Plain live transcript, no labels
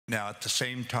Now, at the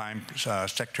same time,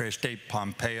 Secretary of State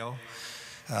Pompeo,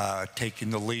 taking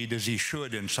the lead as he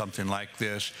should in something like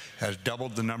this, has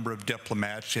doubled the number of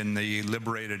diplomats in the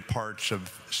liberated parts of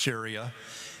Syria.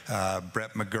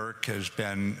 Brett McGurk has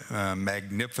been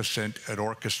magnificent at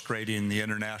orchestrating the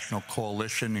international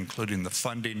coalition, including the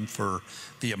funding for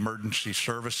the emergency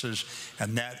services,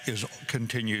 and that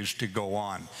continues to go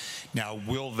on. Now,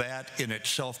 will that in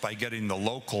itself, by getting the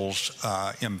locals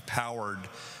empowered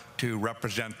to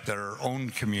represent their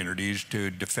own communities, to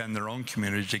defend their own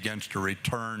communities against a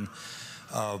return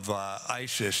of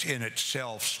ISIS, in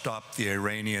itself stop the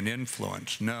Iranian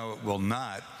influence? No, it will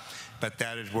not. But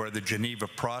that is where the Geneva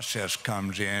process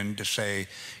comes in to say,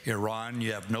 Iran,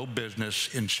 you have no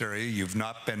business in Syria. You've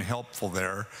not been helpful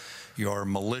there. Your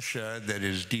militia that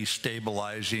is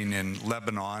destabilizing in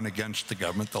Lebanon against the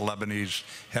government, the Lebanese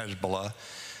Hezbollah,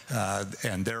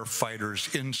 and their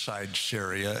fighters inside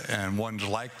Syria, and ones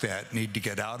like that need to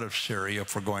get out of Syria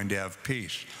if we're going to have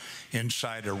peace.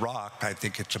 Inside Iraq, I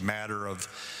think it's a matter of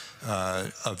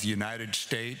the United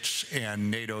States and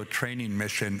NATO training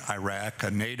mission Iraq,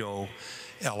 a NATO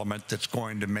element that's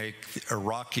going to make the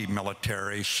Iraqi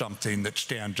military something that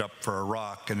stands up for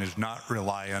Iraq and is not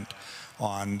reliant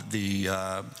on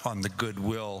the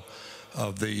goodwill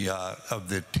of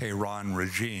the Tehran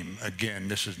regime. Again,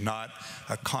 this is not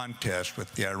a contest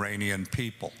with the Iranian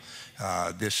people.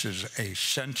 This is a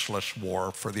senseless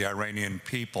war for the Iranian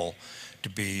people to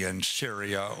be in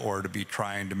Syria or to be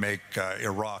trying to make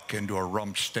Iraq into a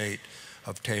rump state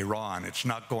of Tehran. It's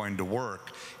not going to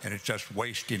work, and it's just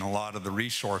wasting a lot of the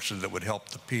resources that would help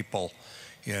the people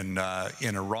in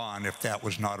Iran if that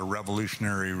was not a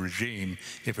revolutionary regime,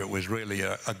 if it was really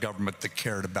a government that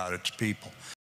cared about its people.